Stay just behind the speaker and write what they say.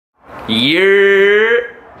Yeah.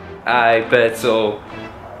 I bet. So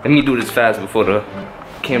let me do this fast before the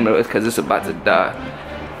camera, because it's about to die.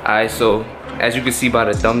 Alright, so as you can see by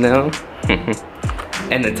the thumbnail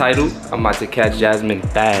and the title, I'm about to catch Jasmine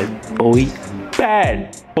bad boy.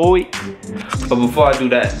 Bad boy. But before I do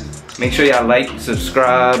that, make sure y'all like,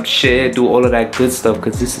 subscribe, share, do all of that good stuff,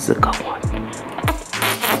 because this is a good one.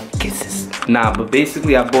 Kisses. Nah, but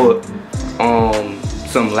basically I bought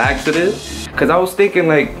some laxatives, because I was thinking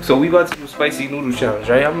like, so we about to do spicy noodle challenge,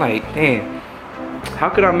 right? I'm like, damn, how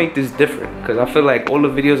could I make this different? Because I feel like all the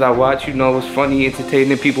videos I watch, you know, it's funny,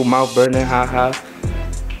 entertaining, people mouth burning, haha,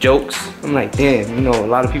 jokes. I'm like, damn, you know, a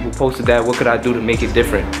lot of people posted that. What could I do to make it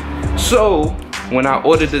different? So when I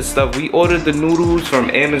ordered this stuff, we ordered the noodles from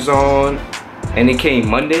Amazon and it came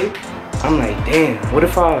Monday. I'm like, damn, what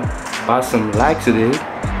if I buy some laxative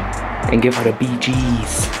and give her the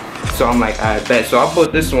BGs? So I'm like, I bet. So I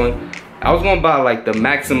bought this one. I was gonna buy like the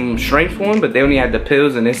maximum strength one, but they only had the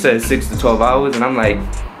pills and it said 6 to 12 hours. And I'm like,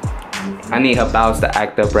 I need her bowels to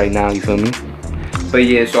act up right now, you feel me? But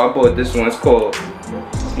yeah, so I bought this one. It's called,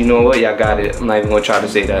 you know what, y'all got it. I'm not even gonna try to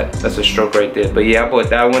say that. That's a stroke right there. But yeah, I bought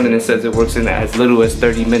that one and it says it works in as little as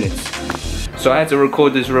 30 minutes. So I had to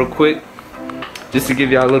record this real quick just to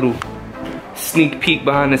give y'all a little sneak peek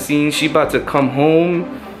behind the scenes. She about to come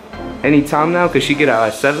home anytime now because she get out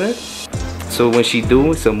at 7. So when she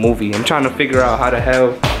do, it's a movie. I'm trying to figure out how the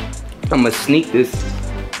hell I'm gonna sneak this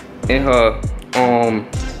in her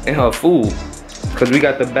food. Cause we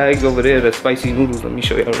got the bags over there, the spicy noodles. Let me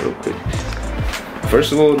show y'all real quick.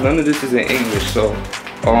 First of all, none of this is in English, so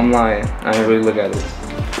I'm lying. I didn't really look at it.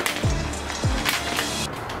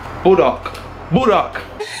 Budak.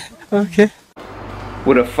 Okay.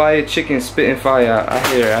 With a fire chicken spitting fire. I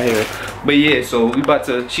hear it. But yeah, so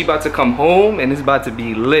she about to come home and it's about to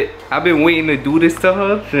be lit. I've been waiting to do this to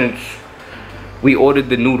her since we ordered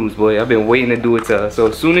the noodles, boy. I've been waiting to do it to her. So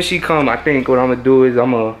as soon as she come, I think what I'm gonna do is I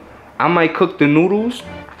might cook the noodles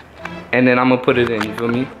and then I'm gonna put it in, you feel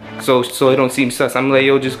me? So it don't seem sus. I'm like,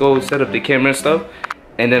 yo, just go set up the camera and stuff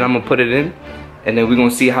and then I'm gonna put it in and then we're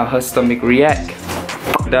gonna see how her stomach react.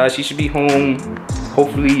 She should be home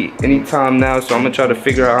hopefully anytime now, so I'm gonna try to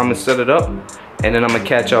figure out how I'm gonna set it up and then I'm gonna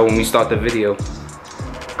catch y'all when we start the video.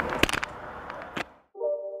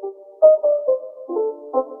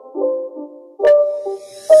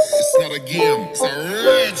 It's not a game, it's a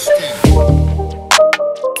rich thing.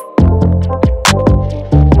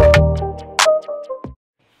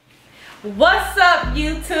 What's up,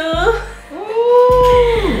 YouTube?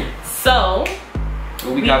 Ooh. So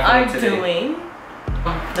we are doing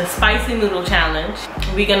the spicy noodle challenge.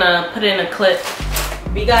 We're gonna put in a clip.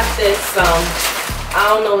 We got this I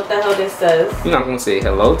don't know what the hell this says. You're not gonna say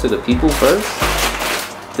hello to the people first?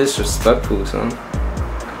 Disrespectful, son.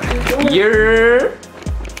 Yeah.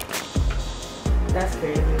 That's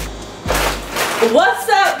crazy. What's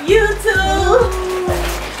up, YouTube?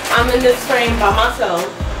 I'm in this frame by myself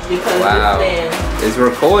because this man is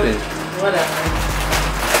recording. Whatever.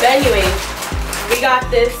 But anyways, we got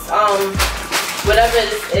this whatever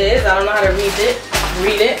this is. I don't know how to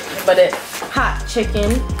read it, but it's hot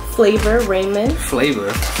chicken flavor ramen.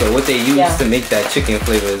 Flavor? So what they use to make that chicken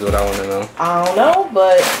flavor is what I want to know. I don't know,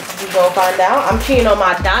 but we're going to find out. I'm cheating on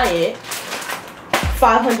my diet.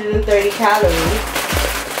 530 calories.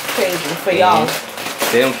 Crazy for y'all.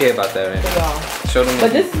 They don't care about that, right? For y'all. Show them.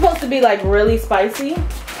 But this is supposed to be like really spicy.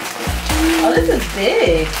 Oh, this is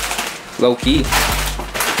big. Low key.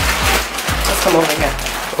 Let's come over here.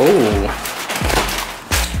 Oh.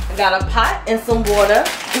 I got a pot and some water.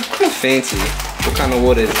 Fancy. What kind of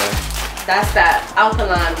water is that? That's that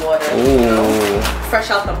alkaline water. Oh. You know, fresh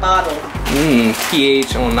out the bottle.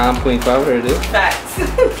 pH on 9.5, heard it. Facts.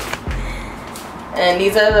 And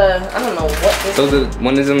these are the, I don't know what this is.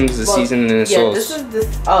 One of them is the seasoning and sauce. This is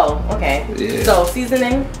this, oh, okay. Yeah. So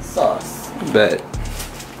seasoning, sauce. Bet.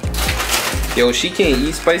 Yo, she can't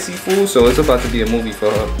eat spicy food, so it's about to be a movie for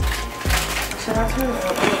her. Should I turn it on?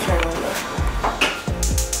 I'm gonna turn it on.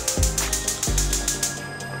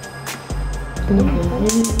 You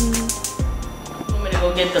want me to go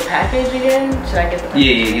get the package again? Should I get the package?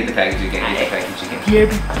 Yeah, get the package again. Get the package again.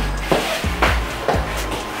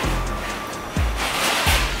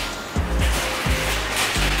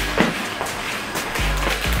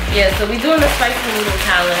 Yeah, so we're doing the spicy noodle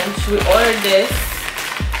challenge. We ordered this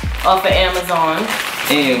off of Amazon.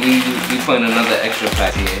 And we putting another extra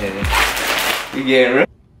pack in here. You getting real?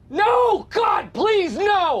 No! God, please,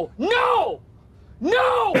 no! No!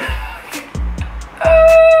 No!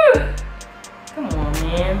 Come on,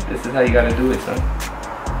 man. This is how you gotta do it, son.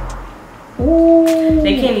 Ooh.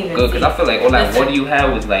 They can't even good, because I feel like all that water you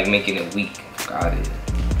had was like making it weak. Got it.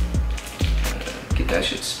 That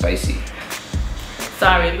shit's spicy.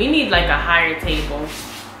 Sorry, we need like a higher table.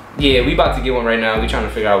 Yeah, we about to get one right now. We trying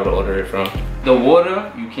to figure out where to order it from. The water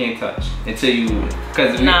you can't touch until you,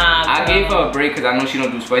 cause I gave her a break because I know she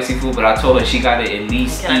don't do spicy food, but I told her she gotta at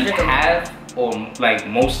least eat half or like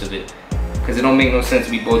most of it, cause it don't make no sense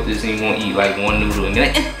to be both this and you won't eat like one noodle and be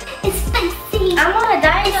like, it's spicy. I'm on a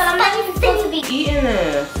diet, I'm not even supposed to be eating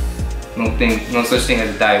this. No such thing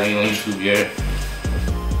as a diet when you on YouTube, yeah.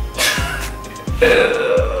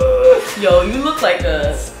 Yo, you look like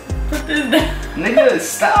a. Put this down. Nigga,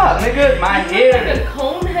 stop, nigga. My hair. Like a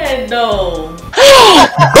cone head though. Boom.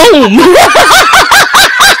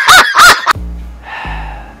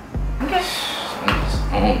 Okay. It's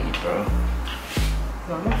on me, bro.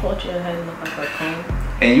 No, I'm gonna fault your head look like a cone.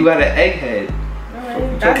 And you got an egg head.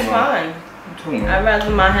 Alright, that's fine. I'd rather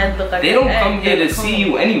my head look like they don't come here to see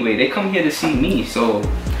you anyway. They come here to see me. So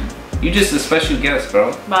you just a special guest,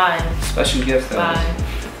 bro. Bye. Special guest. Bye.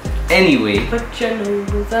 Anyway. Put your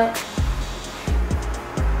noodles up.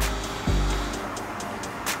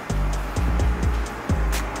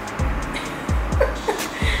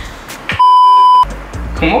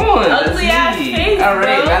 Come on. Ugly ass face,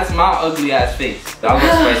 Alright, bro. that's my ugly ass face. I love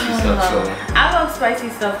spicy stuff, so. I love spicy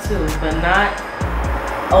stuff too, but not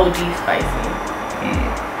OG spicy.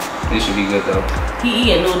 This should be good though. He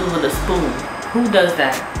eating noodles with a spoon. Who does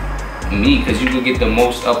that? Me, because you could get the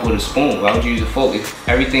most up with a spoon. Why would you use a fork?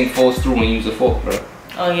 Everything falls through when you use a fork, bro.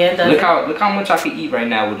 Oh yeah, it does. Look how much I can eat right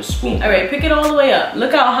now with a spoon. Alright, pick it all the way up.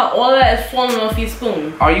 Look how all of that is falling off your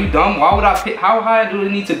spoon. Are you dumb? Why would I pick? How high do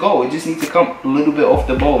it need to go? It just needs to come a little bit off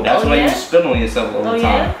the bowl. That's why you spill on yourself all the time.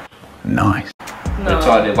 Yeah? Nice. No.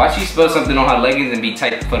 Retarded. Watch she spill something on her leggings and be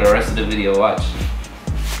tight for the rest of the video. Watch.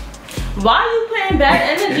 Why are you putting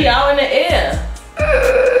bad energy out in the air?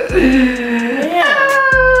 Yeah.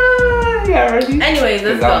 Yeah, ready? Anyways,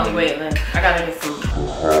 let's go. Wait, I gotta get some.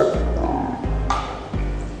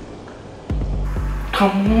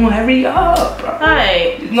 Come on, hurry up, bro.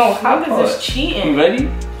 Hi. No, how is this cheating? You ready?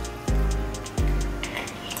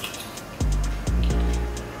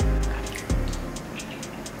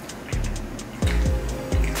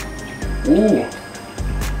 Ooh.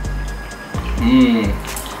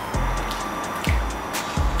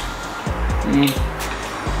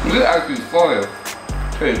 This is actually fire.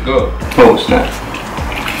 Tastes good. Oh snap.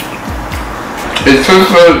 It tastes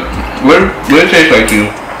like, what it tastes like you?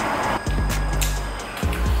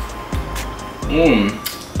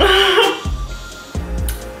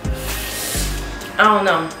 I don't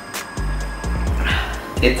know.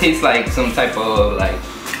 It tastes like some type of like,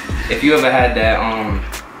 if you ever had that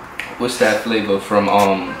what's that flavor from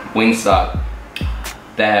Wingstop?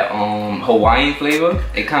 That Hawaiian flavor.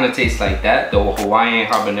 It kind of tastes like that, the Hawaiian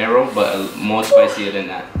habanero, but more spicier than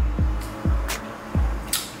that.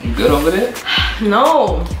 You good over there?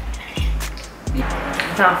 No.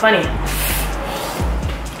 It's not funny.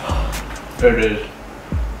 There it is.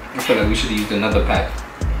 I feel like we should have used another pack.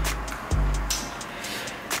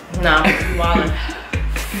 Nah, you wildin'.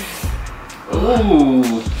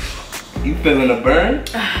 Ooh, you feeling a burn?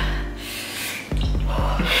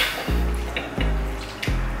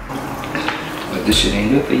 But this shit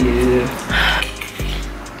ain't good for you.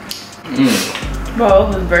 Bro,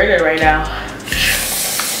 it's burning right now.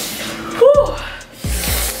 Whew.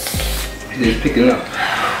 It's picking up.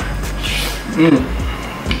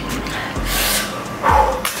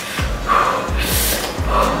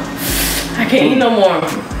 I can't eat no more.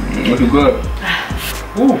 Looking good.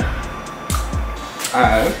 Ooh.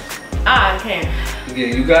 Alright. I can't. Yeah,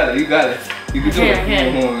 you got it. You got it. You can do it.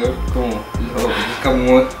 Come on, yo. Come on. Just come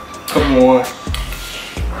on. Come on.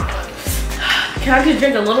 Can I just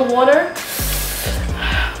drink a little water?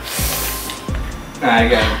 Alright, I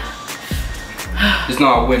got it. Just know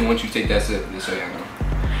I win once you take that sip. Just so y'all know.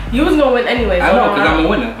 You was gonna win anyway. I know, because I'm a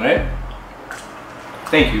winner, right?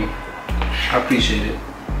 Thank you. I appreciate it.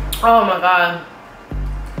 Oh my god.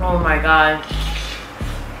 Oh my god.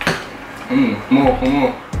 Come on, come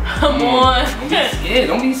on. Come on. Don't be scared.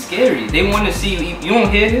 Don't be scary. They want to see you eat. You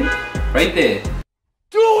don't hear him? Right there.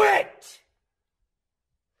 Do it!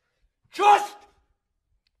 Just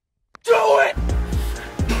do it!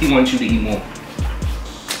 He wants you to eat more.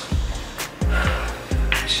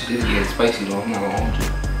 Shit is getting spicy though. I'm not gonna hold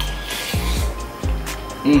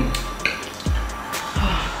you.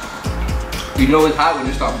 You know it's hot when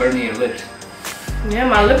you start burning your lips. Yeah,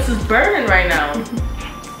 my lips is burning right now.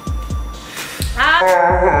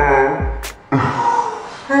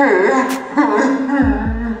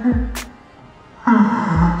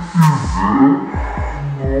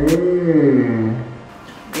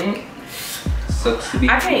 Sucks to be.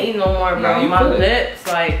 I can't eat no more, bro. Nah, my lips,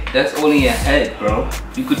 like... That's only a head, bro.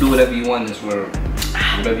 You could do whatever you want in this world.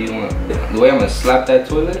 Whatever you want. The way I'm gonna slap that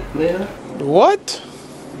toilet later? What?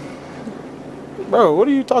 Bro, what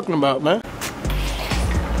are you talking about, man?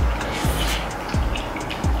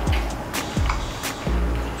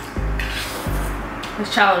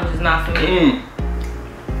 This challenge is not for me.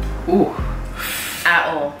 Ooh. At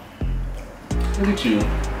all. Look at you.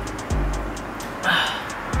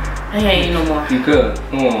 I can't eat no more. You could.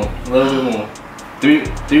 Come on. A little bit more.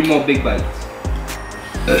 Three more big bites.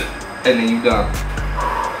 And then you done.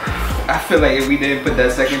 I feel like if we didn't put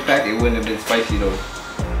that second pack, it wouldn't have been spicy though.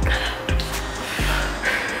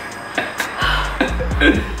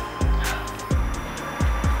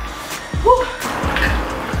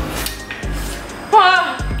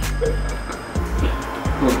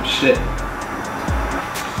 Oh shit.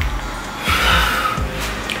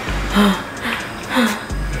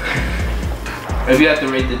 If you have to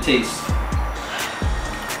rate the taste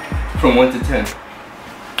from 1 to 10,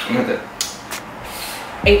 I'm at that.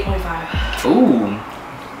 8.5. Ooh.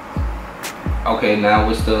 Okay, now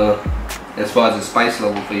what's the, as far as the spice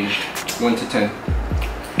level for you? 1 to 10.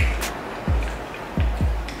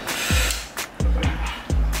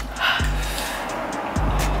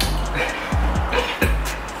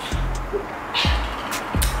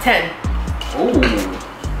 Ooh.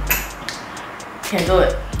 Can't do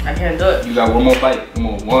it. I can't do it. You got one more bite. Come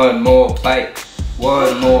on, one more bite.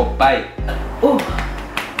 One more bite. Ooh.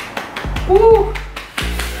 Ooh.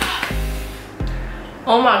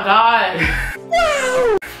 Oh my god.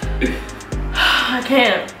 I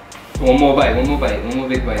can't. One more bite, one more bite, one more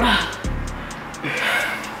big bite.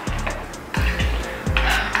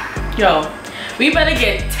 Yo, we better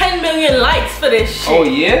get 10 million likes for this shit. Oh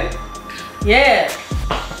yeah? Yeah.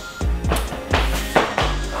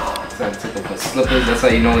 Son took off her slippers, that's how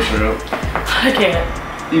you know it's real. I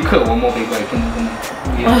can't. You could, one more big bite. Come on, come on.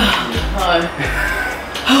 Yeah.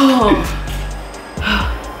 Oh.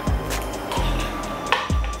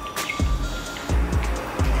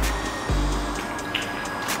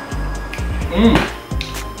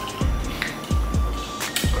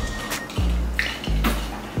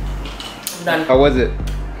 I'm done. How was it?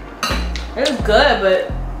 It was good,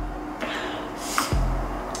 but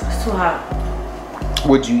it's too hot.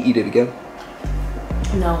 Would you eat it again?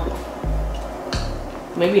 No.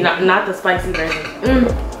 Maybe not the spicy version.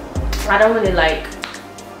 I don't really like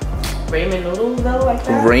ramen noodles though, like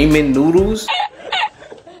that. Ramen noodles?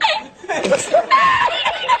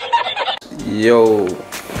 Yo,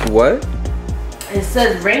 what? It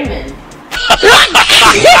says ramen.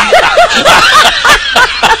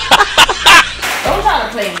 Don't try to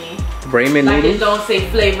play me. Ramen Like noodles? it don't say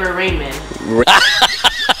flavor ramen.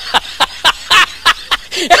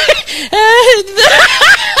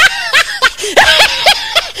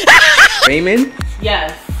 Ramen?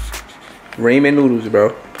 Yes. Ramen noodles,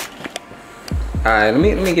 bro. Alright, let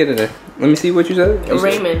me get it there. Let me see what you said.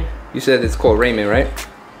 Ramen. You said it's called ramen, right?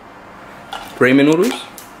 Ramen noodles?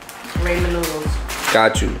 Ramen noodles.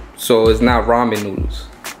 Got you. So it's not ramen noodles.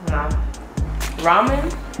 No.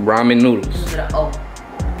 Ramen Ramen is noodles. with an O.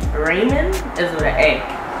 Ramen is with an A.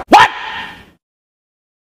 What?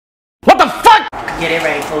 What the fuck? Get it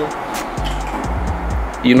right, fool.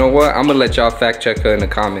 You know what? I'm gonna let y'all fact check her in the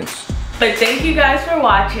comments. But thank you guys for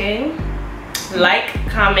watching. Like,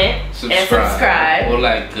 comment, and subscribe. All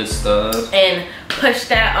that good stuff. And push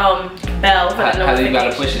that bell for the notification. How do you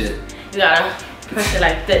gotta push it? You gotta push it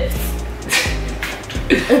like this.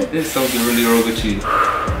 There's something really wrong with you.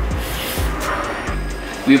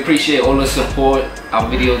 We appreciate all the support. Our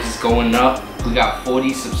videos is going up. We got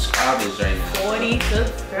 40 subscribers right now. 40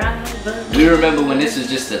 subscribers. We remember when this was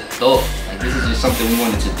just a thought. Like this is just something we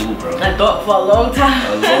wanted to do, bro. I thought for a long time.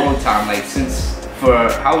 A long time. Like for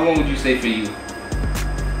how long would you say for you?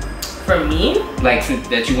 For me? Like since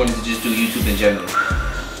that you wanted to just do YouTube in general?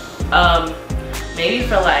 Maybe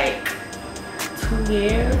for like 2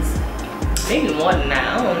 years. Maybe more than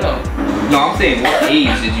that, I don't know. No, I'm saying what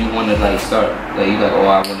age did you want to like start? Like you like, oh,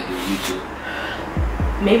 I want to do YouTube.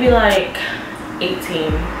 Maybe like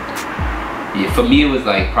 18. Yeah, for me it was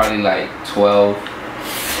like probably like 12,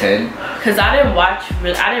 10. Cause I didn't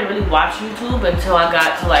really watch YouTube until I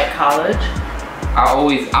got to like college.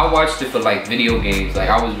 I watched it for like video games. Like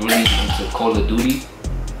I was really into Call of Duty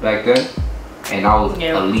back then, and I was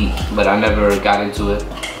elite, but I never got into it.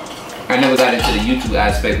 I never got into the YouTube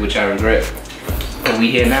aspect, which I regret. But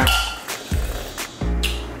we here now.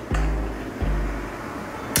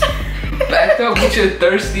 Back up with your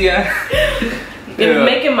thirsty ass. It's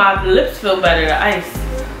making my lips feel better, the ice.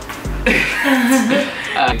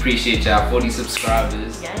 I appreciate y'all, 40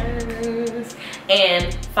 subscribers. Yes.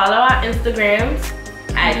 And follow our Instagrams.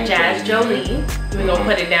 at Jazz Jolie. We're gonna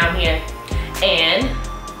put it down here. And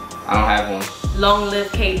I don't have one. Long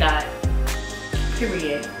live K Dot.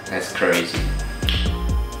 Period. That's crazy.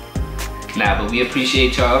 Nah, but we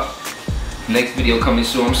appreciate y'all. Next video coming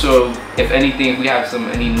soon. I'm sure if anything, if we have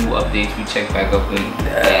any new updates, we check back up and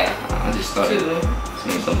yeah. I just started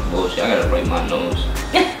seeing some bullshit. I gotta write my nose.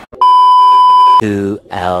 2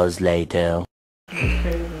 hours later.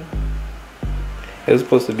 Crazy. It was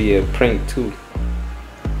supposed to be a prank too.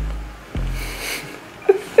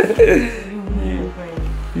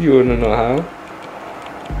 You wanna know how?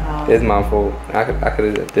 It's my fault. I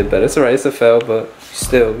could have did better. It's alright. It's a fail, but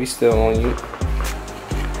we still on you.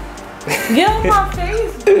 Get on my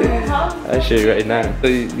face, bro. I show you right now. So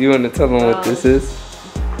you want to tell them what this is?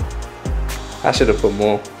 I should have put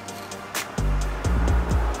more.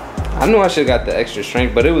 I know I should have got the extra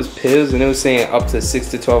strength, but it was pills and it was saying up to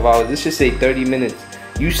 6 to 12 hours. This should say 30 minutes.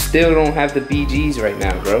 You still don't have the BGs right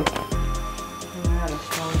now, bro.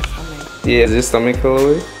 Yeah, is this stomach fell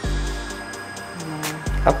away?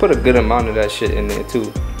 I put a good amount of that shit in there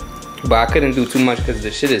too. But I couldn't do too much because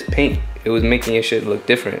the shit is pink. It was making your shit look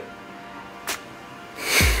different.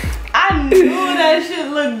 I knew that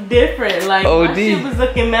shit looked different. Like, my shit was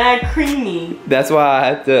looking mad creamy. That's why I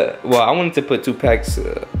had to, well, I wanted to put 2 packs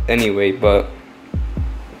anyway, but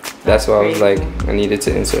that's why I was like, I needed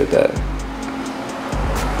to insert that.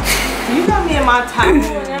 You got me in my towel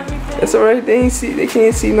and everything. That's alright, they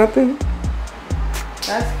can't see nothing.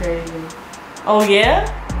 That's crazy. Oh yeah?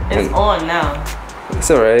 It's on now. It's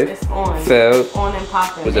alright. It's on. Failed. It's on and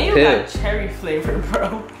popping. With a You pill. got cherry flavor,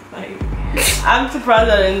 bro. Like, I'm surprised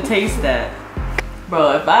I didn't taste that.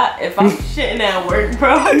 Bro, if I'm shitting at work,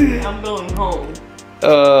 bro, I'm going home.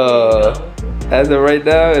 As of right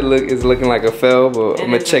now, it's looking like a fail, but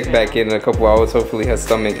I'm gonna check okay. back in a couple hours. Hopefully her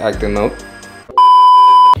stomach acting up.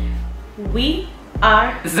 We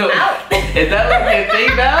are out. Is that like your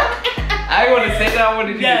thing now? I didn't want to say that. I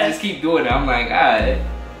wanted you to just keep doing it. I'm like, alright.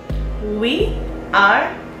 We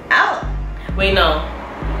are out. Wait, no.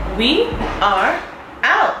 We are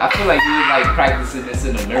out. I feel like you were like practicing this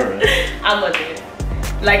in the mirror. I'm looking.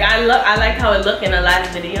 Like I like how it looked in the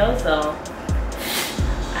last video, so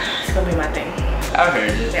it's gonna be my thing. I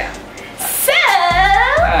heard it. Yeah. So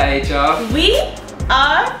Alright, y'all. we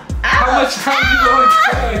are out. How much time you going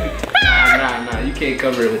to? Nah. You can't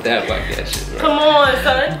cover it with that podcast shit, bro. Come on,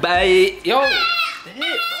 son. Bye. Yo.